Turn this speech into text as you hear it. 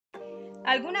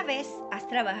¿Alguna vez has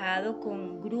trabajado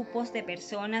con grupos de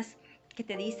personas que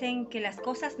te dicen que las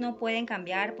cosas no pueden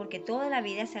cambiar porque toda la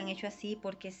vida se han hecho así,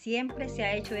 porque siempre se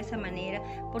ha hecho de esa manera,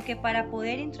 porque para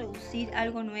poder introducir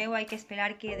algo nuevo hay que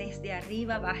esperar que desde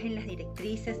arriba bajen las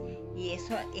directrices y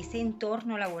ese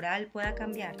entorno laboral pueda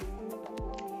cambiar?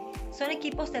 Son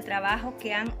equipos de trabajo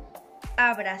que han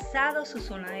abrazado su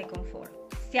zona de confort,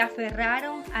 se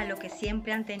aferraron a lo que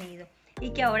siempre han tenido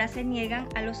y que ahora se niegan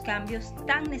a los cambios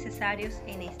tan necesarios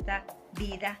en esta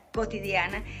vida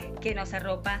cotidiana que nos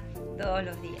arropa todos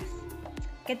los días.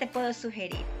 ¿Qué te puedo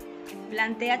sugerir?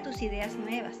 Plantea tus ideas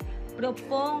nuevas,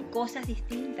 propon cosas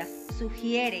distintas,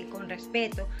 sugiere con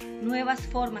respeto nuevas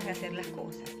formas de hacer las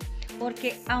cosas.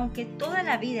 Porque aunque toda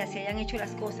la vida se hayan hecho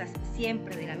las cosas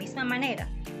siempre de la misma manera,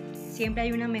 siempre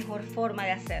hay una mejor forma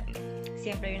de hacerlo,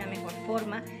 siempre hay una mejor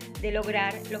forma de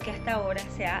lograr lo que hasta ahora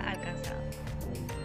se ha alcanzado.